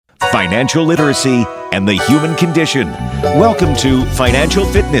financial literacy, and the human condition. Welcome to Financial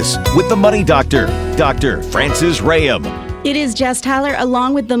Fitness with the Money Doctor, Dr. Francis Rayam. It is Jess Tyler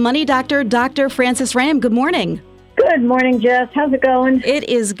along with the Money Doctor, Dr. Francis Rayam. Good morning. Good morning, Jess. How's it going? It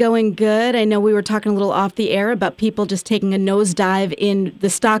is going good. I know we were talking a little off the air about people just taking a nosedive in the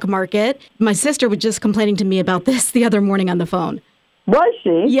stock market. My sister was just complaining to me about this the other morning on the phone. Was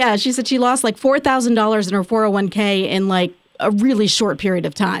she? Yeah, she said she lost like $4,000 in her 401k in like a really short period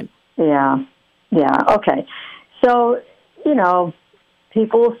of time. Yeah. Okay. So,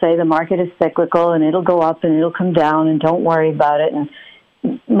 people will say the market is cyclical and it'll go up and it'll come down and don't worry about it.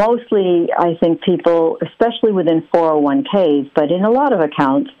 And mostly, I think people, especially within 401ks, but in a lot of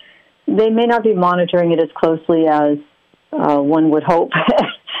accounts, they may not be monitoring it as closely as one would hope.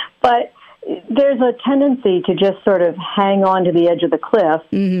 But there's a tendency to just sort of hang on to the edge of the cliff.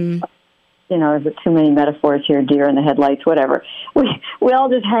 Mm-hmm. Is it too many metaphors here, deer in the headlights, whatever. We all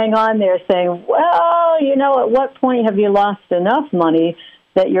just hang on there saying, well, at what point have you lost enough money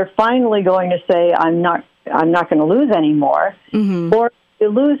that you're finally going to say, I'm not going to lose anymore? Mm-hmm. Or you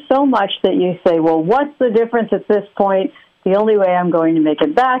lose so much that you say, well, what's the difference at this point? The only way I'm going to make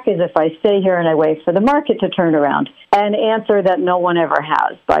it back is if I stay here and I wait for the market to turn around. An answer that no one ever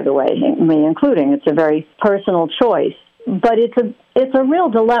has, by the way, me including. It's a very personal choice. But it's a real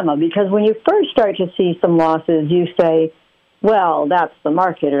dilemma because when you first start to see some losses, you say, well, that's the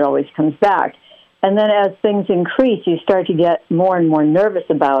market. It always comes back. And then as things increase, you start to get more and more nervous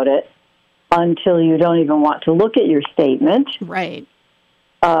about it until you don't even want to look at your statement. Right.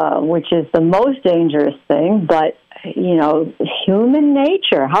 Which is the most dangerous thing. But, human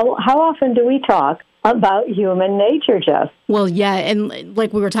nature. How often do we talk about human nature, Jeff? Well, yeah, and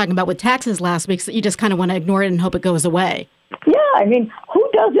like we were talking about with taxes last week, so you just kind of want to ignore it and hope it goes away. Yeah, who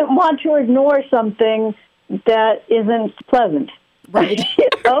doesn't want to ignore something that isn't pleasant? Right.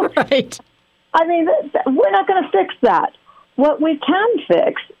 Right. We're not going to fix that. What we can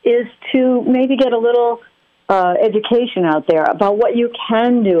fix is to maybe get a little education out there about what you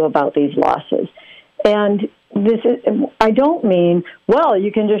can do about these losses. And I don't mean, well,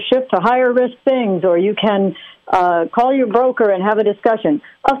 you can just shift to higher risk things or you can call your broker and have a discussion.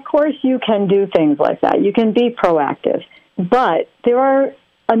 Of course you can do things like that. You can be proactive. But there are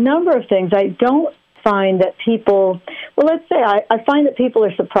a number of things I don't find that people, let's say I find that people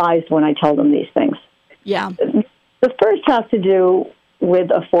are surprised when I tell them these things. Yeah. The first has to do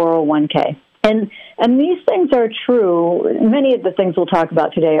with a 401k. And these things are true. Many of the things we'll talk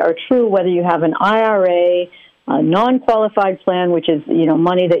about today are true whether you have an IRA, a non-qualified plan, which is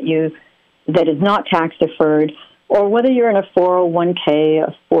money that is not tax deferred, or whether you're in a 401k,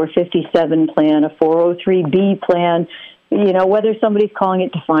 a 457 plan, a 403b plan, whether somebody's calling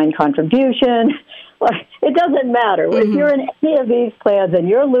it defined contribution. It doesn't matter. Mm-hmm. If you're in any of these plans and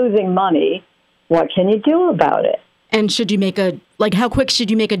you're losing money, what can you do about it? And should you how quick should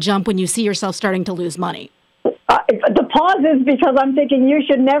you make a jump when you see yourself starting to lose money? The pause is because I'm thinking you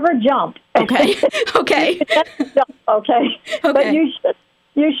should never jump. Okay. Okay. Okay. But you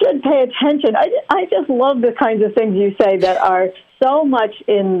should pay attention. I just love the kinds of things you say that are so much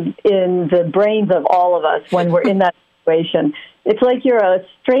in the brains of all of us when we're in that situation. It's like you're a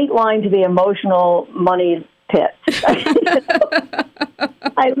straight line to the emotional money pit.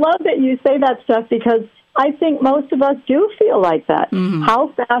 I love that you say that stuff because I think most of us do feel like that. Mm-hmm.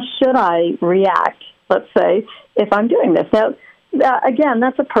 How fast should I react, let's say, if I'm doing this? Now, again,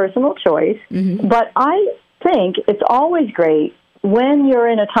 that's a personal choice, mm-hmm. but I think it's always great when you're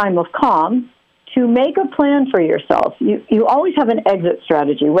in a time of calm to make a plan for yourself. You always have an exit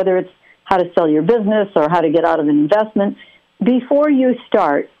strategy, whether it's how to sell your business or how to get out of an investment. Before you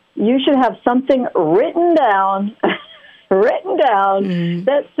start, you should have something written down mm-hmm.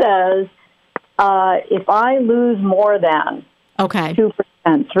 that says, if I lose more than 2%,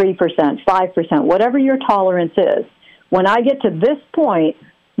 3%, 5%, whatever your tolerance is, when I get to this point,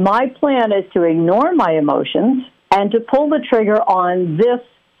 my plan is to ignore my emotions and to pull the trigger on this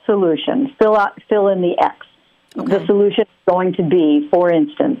solution, fill in the X. Okay. The solution is going to be, for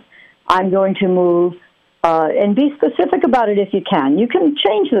instance, I'm going to move, and be specific about it if you can. You can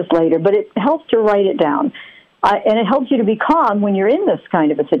change this later, but it helps to write it down. And it helps you to be calm when you're in this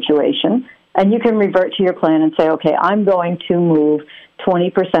kind of a situation. And you can revert to your plan and say, okay, I'm going to move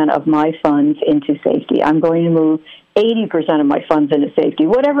 20% of my funds into safety. I'm going to move 80% of my funds into safety.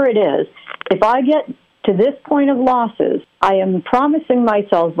 Whatever it is, if I get to this point of losses, I am promising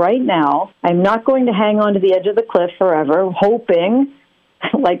myself right now, I'm not going to hang on to the edge of the cliff forever, hoping,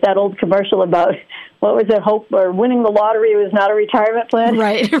 like that old commercial about, what was it, hope or winning the lottery was not a retirement plan?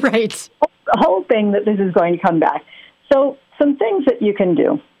 Right. Hoping that this is going to come back. So some things that you can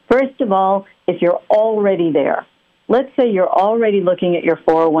do. First of all, if you're already there, let's say you're already looking at your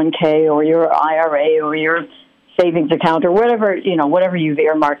 401k or your IRA or your savings account or whatever you've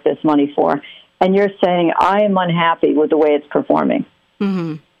earmarked this money for, and you're saying, I am unhappy with the way it's performing.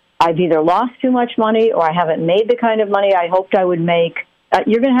 Mm-hmm. I've either lost too much money or I haven't made the kind of money I hoped I would make.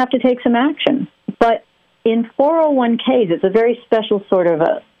 You're going to have to take some action. But in 401ks, it's a very special sort of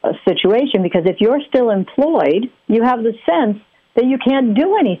a situation, because if you're still employed, you have the sense that you can't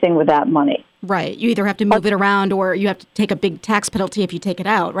do anything with that money. Right. You either have to move it around or you have to take a big tax penalty if you take it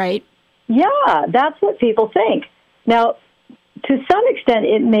out, right? Yeah, that's what people think. Now, to some extent,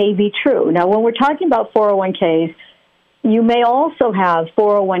 it may be true. Now, when we're talking about 401ks, you may also have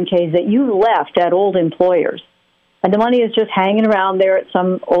 401ks that you left at old employers, and the money is just hanging around there at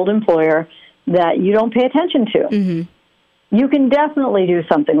some old employer that you don't pay attention to. Mm-hmm. You can definitely do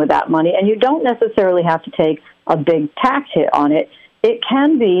something with that money, and you don't necessarily have to take a big tax hit on it. It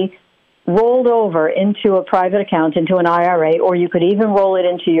can be rolled over into a private account, into an IRA, or you could even roll it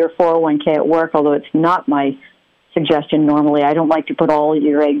into your 401k at work, although it's not my suggestion normally. I don't like to put all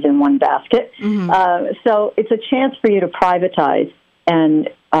your eggs in one basket. Mm-hmm. So it's a chance for you to privatize and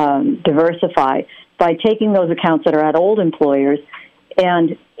diversify by taking those accounts that are at old employers,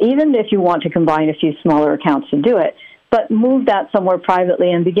 and even if you want to combine a few smaller accounts to do it, but move that somewhere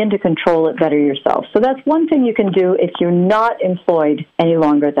privately and begin to control it better yourself. So that's one thing you can do if you're not employed any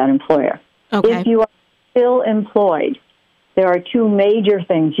longer at that employer. Okay. If you are still employed, there are two major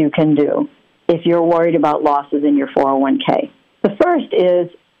things you can do if you're worried about losses in your 401k. The first is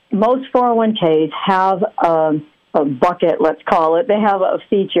most 401ks have a bucket, let's call it. They have a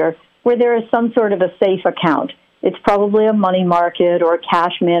feature where there is some sort of a safe account. It's probably a money market or a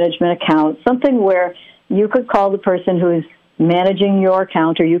cash management account, something where you could call the person who's managing your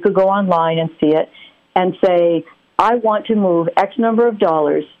account, or you could go online and see it and say, I want to move X number of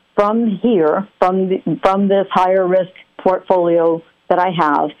dollars from here, from this higher risk portfolio that I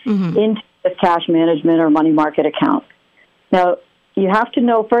have, mm-hmm. into this cash management or money market account. Now, you have to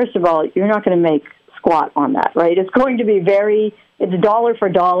know, first of all, you're not going to make squat on that, right? It's going to be it's dollar for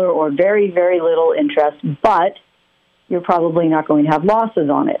dollar or very, very little interest, but you're probably not going to have losses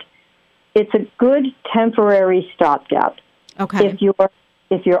on it. It's a good temporary stopgap. Okay.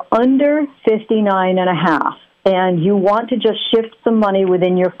 If you're under 59 and a half and you want to just shift some money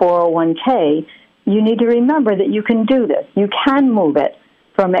within your 401k, you need to remember that you can do this. You can move it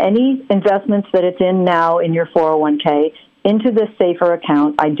from any investments that it's in now in your 401k into this safer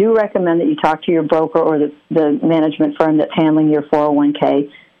account. I do recommend that you talk to your broker or the management firm that's handling your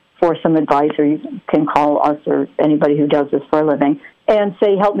 401k for some advice, or you can call us or anybody who does this for a living and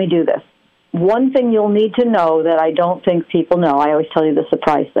say, help me do this. One thing you'll need to know that I don't think people know, I always tell you the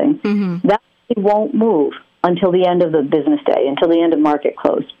surprise thing, mm-hmm. that won't move until the end of the business day, until the end of market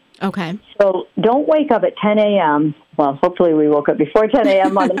close. Okay. So don't wake up at 10 a.m. Well, hopefully we woke up before 10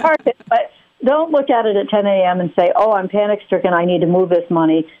 a.m. on the market, but don't look at it at 10 a.m. and say, oh, I'm panic-stricken, I need to move this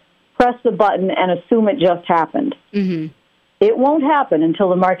money. Press the button and assume it just happened. Mm-hmm. It won't happen until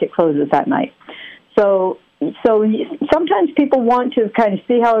the market closes that night. So sometimes people want to kind of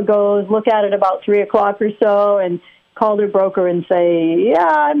see how it goes, look at it about 3 o'clock or so, and call their broker and say, yeah,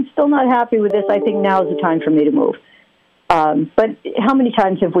 I'm still not happy with this. I think now is the time for me to move. But how many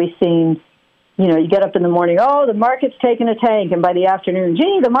times have we seen, you get up in the morning, oh, the market's taking a tank, and by the afternoon,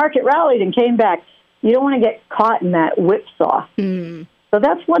 gee, the market rallied and came back. You don't want to get caught in that whipsaw. Mm. So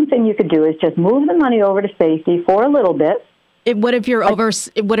that's one thing you could do, is just move the money over to safety for a little bit. What if you're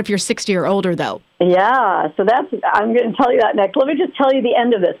 60 or older, though? Yeah, so I'm going to tell you that next. Let me just tell you the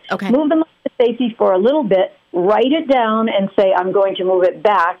end of this. Okay. Move the money to safety for a little bit, write it down, and say, I'm going to move it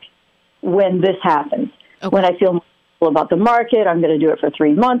back when this happens. Okay. When I feel more about the market, I'm going to do it for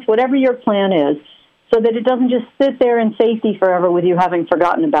 3 months, whatever your plan is, so that it doesn't just sit there in safety forever with you having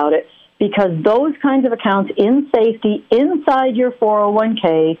forgotten about it, because those kinds of accounts in safety inside your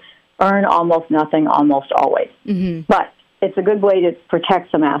 401k earn almost nothing almost always. Mm-hmm. But it's a good way to protect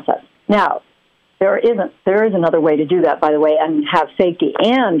some assets. Now, there is another way to do that, by the way, and have safety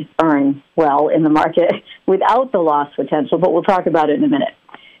and earn well in the market without the loss potential, but we'll talk about it in a minute.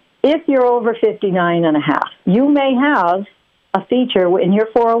 If you're over 59 and a half, you may have a feature in your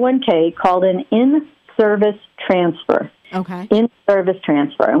 401k called an in-service transfer. Okay. In-service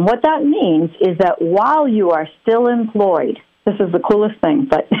transfer. And what that means is that while you are still employed, this is the coolest thing,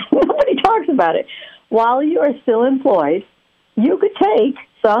 but nobody talks about it. While you are still employed, you could take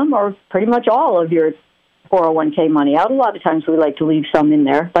some or pretty much all of your 401k money out. A lot of times we like to leave some in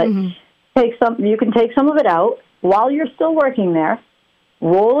there, but mm-hmm. you can take some of it out while you're still working there,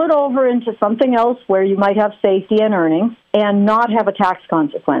 roll it over into something else where you might have safety and earnings and not have a tax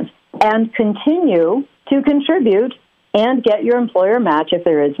consequence, and continue to contribute and get your employer match, if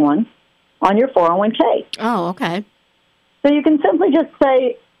there is one, on your 401k. Oh, okay. So you can simply just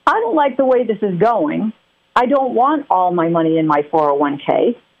say, I don't like the way this is going. I don't want all my money in my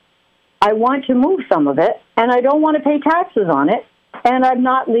 401k. I want to move some of it, and I don't want to pay taxes on it, and I'm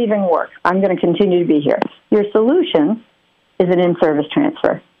not leaving work. I'm going to continue to be here. Your solution is an in-service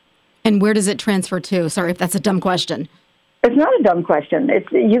transfer. And where does it transfer to? Sorry if that's a dumb question. It's not a dumb question.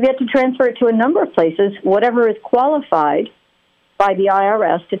 You get to transfer it to a number of places, whatever is qualified by the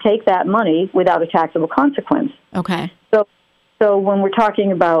IRS to take that money without a taxable consequence. Okay. So when we're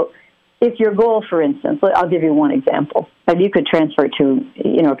talking about, if your goal, for instance, I'll give you one example. You could transfer it to,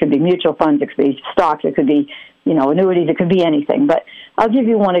 it could be mutual funds, it could be stocks, it could be, annuities, it could be anything. But I'll give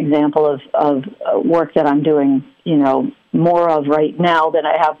you one example of work that I'm doing, more of right now than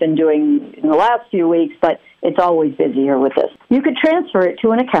I have been doing in the last few weeks, but it's always busier with this. You could transfer it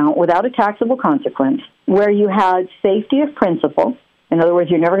to an account without a taxable consequence where you had safety of principal. In other words,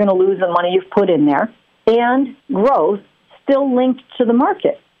 you're never going to lose the money you've put in there, and growth still linked to the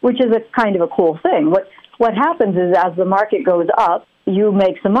market, which is a kind of a cool thing. What happens is as the market goes up, you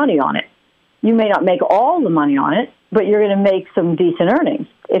make some money on it. You may not make all the money on it, but you're going to make some decent earnings.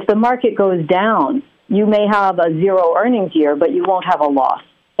 If the market goes down, you may have a zero earnings year, but you won't have a loss.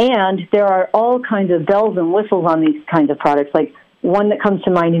 And there are all kinds of bells and whistles on these kinds of products. Like one that comes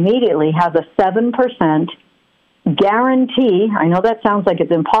to mind immediately has a 7% guarantee. I know that sounds like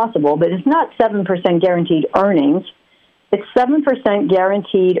it's impossible, but it's not 7% guaranteed earnings. It's 7%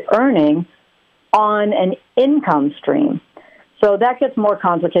 guaranteed earning on an income stream. So that gets more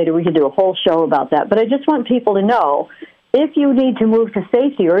complicated. We could do a whole show about that. But I just want people to know, if you need to move to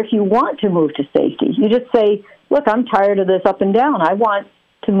safety, or if you want to move to safety, you just say, look, I'm tired of this up and down. I want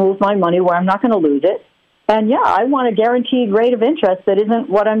to move my money where I'm not going to lose it. And, yeah, I want a guaranteed rate of interest that isn't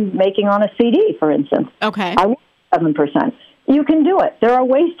what I'm making on a CD, for instance. Okay. I want 7%. You can do it. There are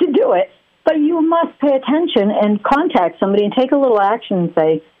ways to do it. But you must pay attention and contact somebody and take a little action and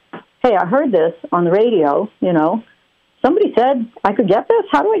say, hey, I heard this on the radio, Somebody said I could get this.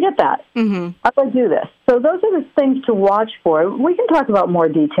 How do I get that? Mm-hmm. How do I do this? So those are the things to watch for. We can talk about more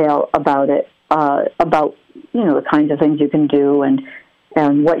detail about it, about, the kinds of things you can do and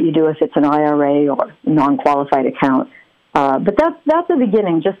what you do if it's an IRA or non-qualified account. But that's the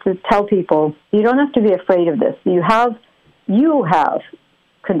beginning, just to tell people you don't have to be afraid of this. You have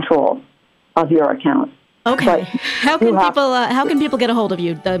control of your account. Okay. But how can people get a hold of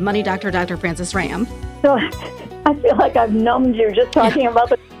you, the Money Doctor, Dr. Frances Ram? So I feel like I've numbed you just talking about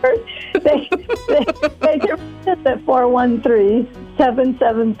the numbers. They can reach us at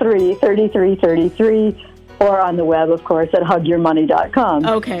 413-773-3333 or on the web, of course, at hugyourmoney.com.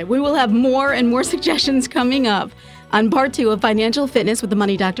 Okay. We will have more and more suggestions coming up on part 2 of Financial Fitness with the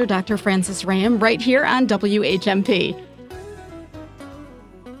Money Doctor, Dr. Frances Ram, right here on WHMP.